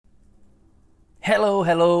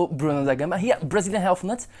Hello, Bruno da Gama here, Brazilian Health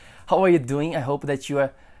Nut. How are you doing? I hope that you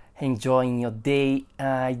are enjoying your day.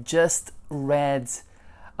 I just read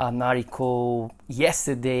an article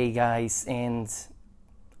yesterday, guys, and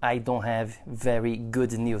I don't have very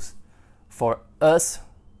good news for us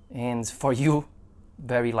and for you,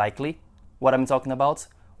 very likely. What I'm talking about?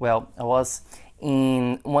 Well, I was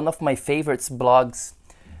in one of my favorite blogs,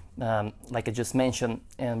 like I just mentioned,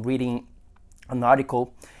 and reading an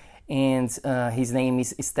article, and his name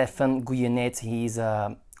is Stefan Guyenet. He's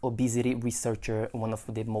a obesity researcher, one of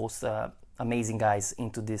the most amazing guys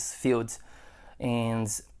into this field, and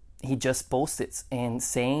he just posted and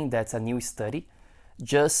saying that a new study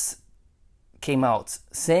just came out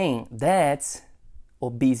saying that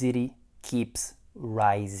obesity keeps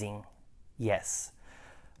rising. Yes,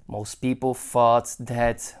 most people thought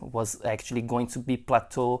that was actually going to be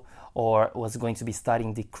plateau or was going to be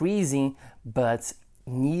starting decreasing, but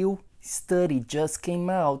new study just came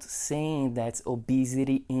out saying that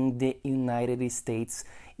obesity in the United States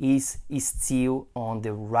is still on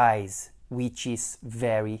the rise, which is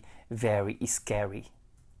very, very scary.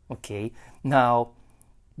 Okay, now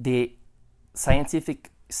the scientific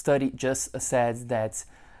study just said that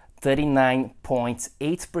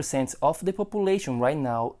 39.8% of the population right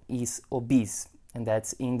now is obese, and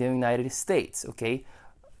that's in the United States. Okay,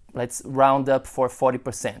 let's round up for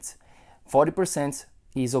 40%. 40%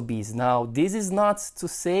 is obese. Now, this is not to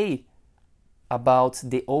say about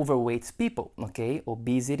the overweight people, okay?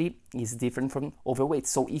 Obesity is different from overweight.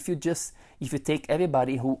 So if you take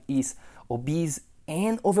everybody who is obese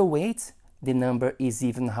and overweight, the number is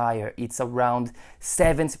even higher. It's around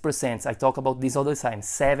 70%. I talk about this all the time.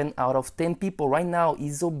 7 out of 10 people right now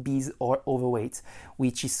is obese or overweight,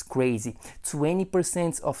 which is crazy.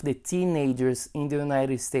 20% of the teenagers in the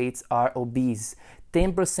United States are obese.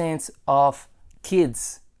 10% of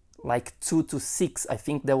kids, like 2 to 6, I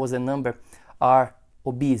think there was a number, are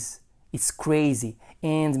obese. It's crazy.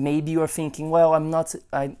 And maybe you're thinking, well, I'm not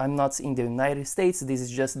in the United States. This is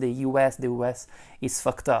just the US. The US is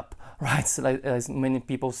fucked up, right? So like, as many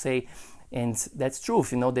people say, and that's true.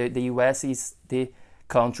 You know, the US is the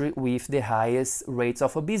country with the highest rates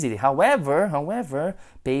of obesity. However,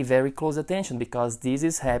 pay very close attention because this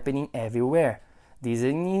is happening everywhere. This is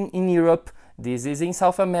in Europe. This is in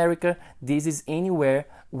South America. This is anywhere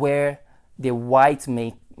where the white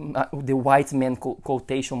man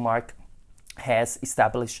quotation mark has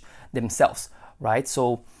established themselves, right?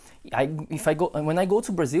 So, when I go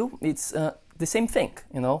to Brazil, it's the same thing.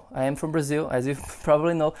 You know, I am from Brazil, as you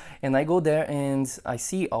probably know, and I go there and I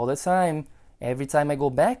see all the time. Every time I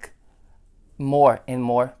go back, more and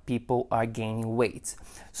more people are gaining weight.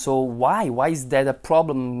 So why is that a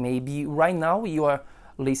problem? Maybe right now you are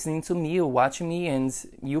listening to me or watching me and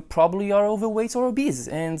you probably are overweight or obese,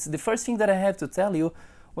 and the first thing that I have to tell you,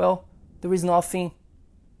 well, there is no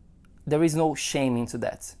shame into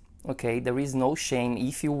that. Okay, there is no shame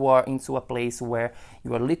if you are into a place where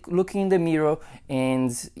you are looking in the mirror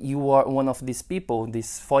and you are one of these people,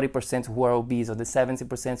 this 40% who are obese or the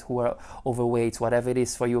 70% who are overweight, whatever it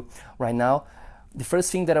is for you right now. The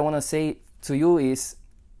first thing that I want to say to you is,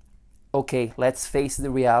 okay, let's face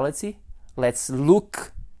the reality. Let's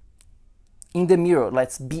look in the mirror.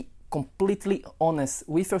 Let's be completely honest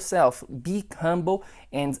with yourself. Be humble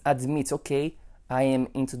and admit, okay, I am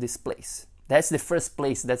into this place. That's the first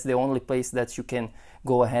place. That's the only place that you can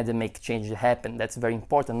go ahead and make change happen. That's very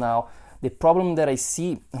important. Now, the problem that I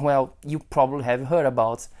see, well, you probably have heard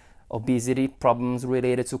about obesity, problems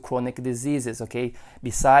related to chronic diseases, okay?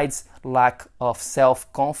 Besides lack of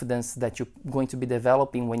self-confidence that you're going to be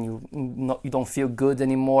developing when you don't feel good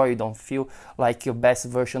anymore, you don't feel like your best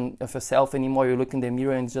version of yourself anymore, you look in the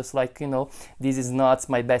mirror and just like, this is not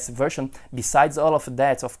my best version. Besides all of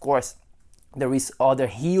that, of course, there is other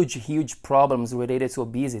huge problems related to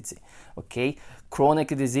obesity, okay? Chronic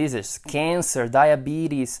diseases, cancer,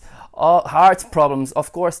 diabetes, heart problems,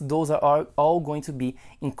 of course, those are all going to be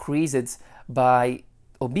increased by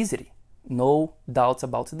obesity. No doubts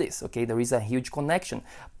about this, okay? There is a huge connection.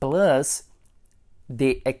 Plus,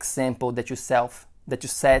 the example that you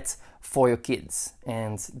set for your kids.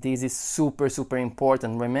 And this is super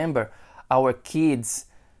important. Remember, our kids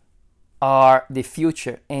are the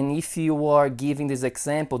future, and if you are giving this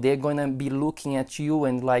example, they're going to be looking at you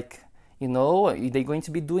and they're going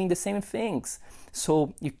to be doing the same things.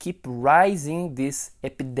 So you keep rising this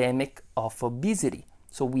epidemic of obesity.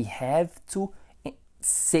 So we have to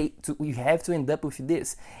end up with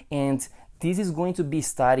this, and this is going to be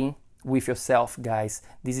starting with yourself, guys.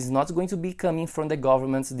 This is not going to be coming from the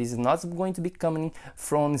government. This is not going to be coming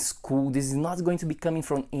from school. This is not going to be coming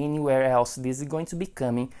from anywhere else. This is going to be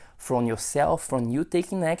coming from yourself, from you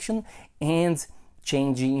taking action and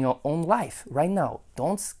changing your own life right now.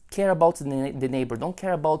 Don't care about the neighbor. Don't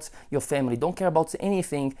care about your family. Don't care about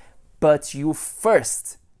anything but you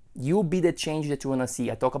first. You be the change that you want to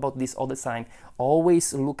see. I talk about this all the time.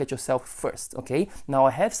 Always look at yourself first, okay? Now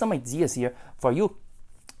I have some ideas here for you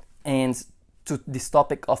and to this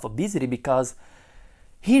topic of obesity, because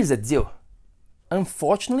here's the deal.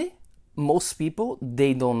 Unfortunately, most people,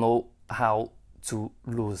 they don't know how to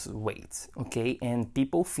lose weight, okay? And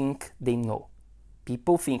people think they know.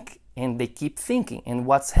 People think and they keep thinking. And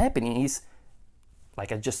what's happening is,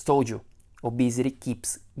 like I just told you, obesity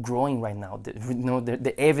keeps growing right now.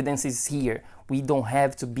 The evidence is here. We don't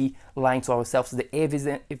have to be lying to ourselves. The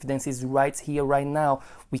evidence is right here, right now.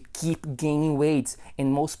 We keep gaining weight,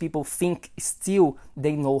 and most people think still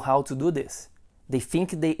they know how to do this. They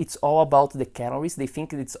think it's all about the calories. They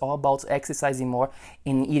think it's all about exercising more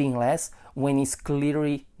and eating less, when it's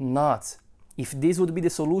clearly not. If this would be the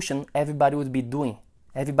solution, everybody would be doing.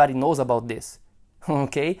 Everybody knows about this,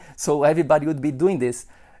 okay? So everybody would be doing this.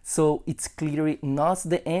 So it's clearly not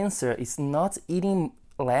the answer. It's not eating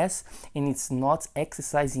less and it's not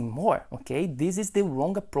exercising more, okay? This is the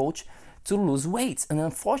wrong approach to lose weight. And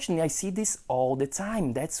unfortunately, I see this all the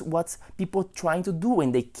time. That's what people are trying to do,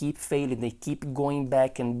 and they keep failing. They keep going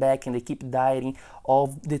back and they keep dieting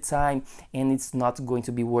all the time, and it's not going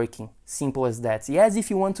to be working. Simple as that. Yes,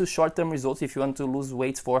 if you want to short-term results, if you want to lose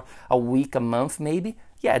weight for a week, a month maybe,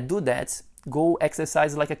 yeah, do that. Go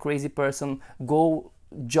exercise like a crazy person. Go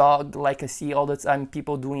jog like I see all the time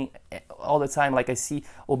people doing all the time. Like I see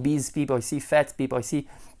obese people, I see fat people, I see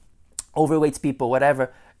overweight people,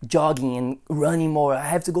 whatever, jogging and running more. I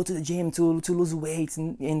have to go to the gym to lose weight,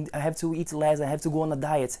 and I have to eat less, I have to go on a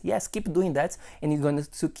diet. Yes, keep doing that, and you're going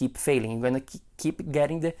to keep failing. You're going to keep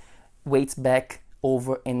getting the weight back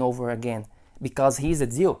over and over again. Because here's the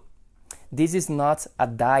deal. This is not a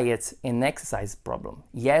diet and exercise problem.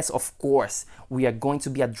 Yes, of course, we are going to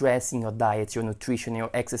be addressing your diet, your nutrition, your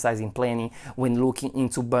exercising planning when looking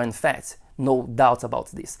into burn fat. No doubt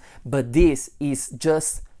about this. But this is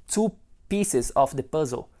just two pieces of the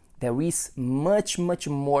puzzle. There is much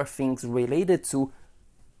more things related to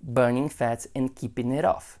burning fat and keeping it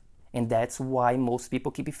off. And that's why most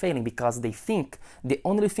people keep failing, because they think the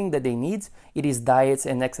only thing that they need, it is diet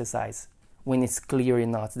and exercise, when it's clearly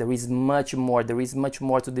not. There is much more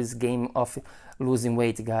to this game of losing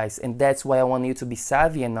weight, guys. And that's why I want you to be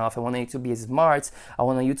savvy enough, I want you to be smart, I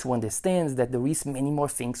want you to understand that there is many more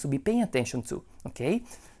things to be paying attention to, okay?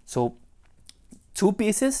 So two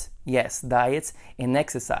pieces, yes, diet and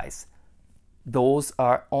exercise. Those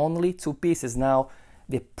are only two pieces. Now,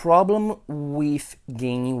 the problem with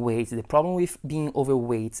gaining weight, the problem with being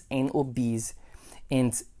overweight and obese,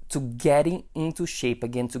 and to getting into shape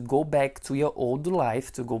again, to go back to your old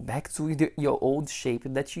life, to go back to your old shape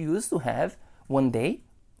that you used to have one day,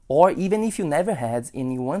 or even if you never had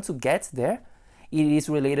and you want to get there, it is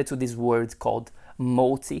related to this word called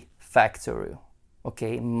multifactorial.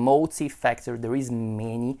 Okay, multifactorial. There is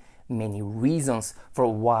many reasons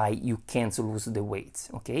for why you can't lose the weight.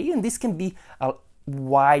 Okay, and this can be a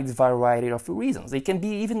wide variety of reasons. It can be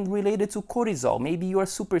even related to cortisol. Maybe you are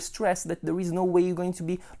super stressed that there is no way you're going to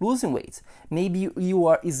be losing weight. Maybe you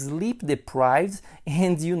are sleep deprived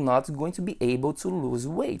and you're not going to be able to lose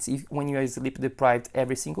weight when you are sleep deprived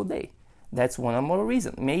every single day. That's one more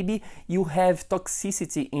reason. Maybe you have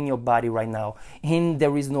toxicity in your body right now and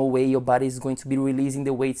there is no way your body is going to be releasing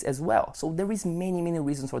the weights as well. So there is many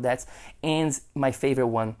reasons for that. And my favorite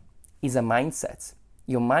one is a mindset.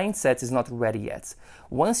 Your mindset is not ready yet.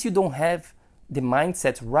 Once you don't have the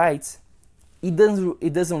mindset right, it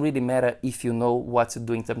doesn't really matter if you know what to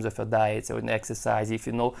do in terms of your diet or exercise, if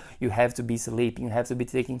you know you have to be sleeping, you have to be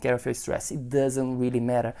taking care of your stress. It doesn't really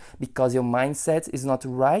matter because your mindset is not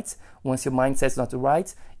right. Once your mindset is not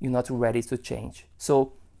right, you're not ready to change.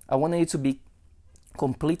 So I want you to be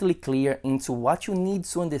completely clear into what you need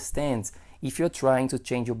to understand if you're trying to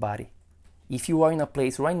change your body. If you are in a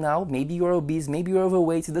place right now, maybe you're obese, maybe you're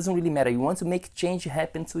overweight, it doesn't really matter. You want to make change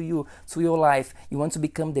happen to you, to your life. You want to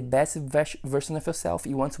become the best version of yourself.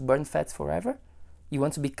 You want to burn fat forever. You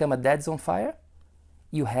want to become a dad's on fire.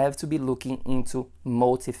 You have to be looking into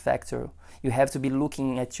multifactorial. You have to be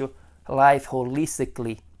looking at your life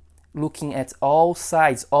holistically, looking at all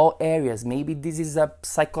sides, all areas. Maybe this is a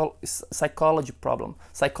psychological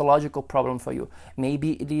problem for you.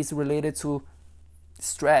 Maybe it is related to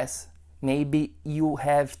stress. Maybe you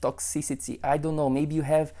have toxicity. I don't know. Maybe you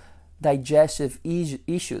have digestive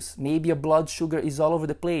issues. Maybe your blood sugar is all over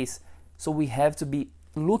the place. So we have to be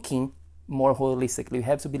looking more holistically. We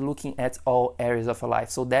have to be looking at all areas of our life.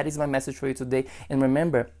 So that is my message for you today. And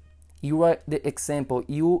remember, you are the example.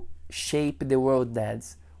 You shape the world,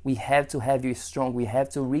 dads. We have to have you strong. We have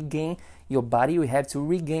to regain your body. We have to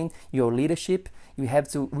regain your leadership. You have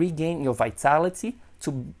to regain your vitality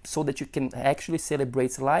so that you can actually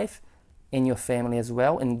celebrate life and your family as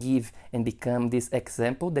well, and give and become this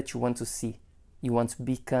example that you want to see. You want to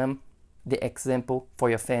become the example for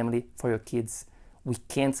your family, for your kids. We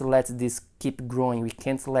can't let this keep growing. We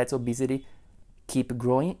can't let obesity keep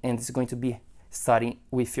growing, and it's going to be starting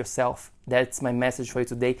with yourself. That's my message for you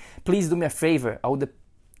today. Please do me a favor. I would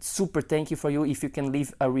super thank you for you if you can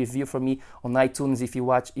leave a review for me on iTunes. If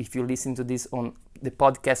you listen to this on the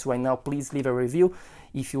podcast right now, please leave a review.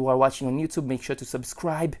 If you are watching on YouTube, make sure to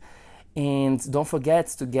subscribe. And don't forget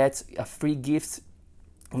to get a free gift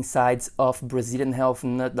inside of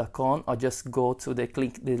BrazilianHealthNut.com, or just go to the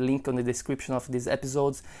link on the description of these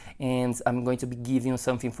episodes, and I'm going to be giving you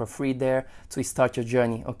something for free there to start your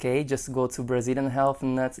journey, okay? Just go to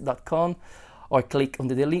BrazilianHealthNut.com or click on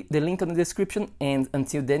the link on the description, and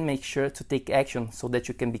until then, make sure to take action so that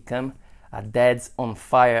you can become a dad on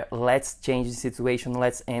fire. Let's change the situation.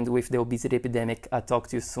 Let's end with the obesity epidemic. I'll talk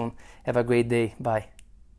to you soon. Have a great day. Bye.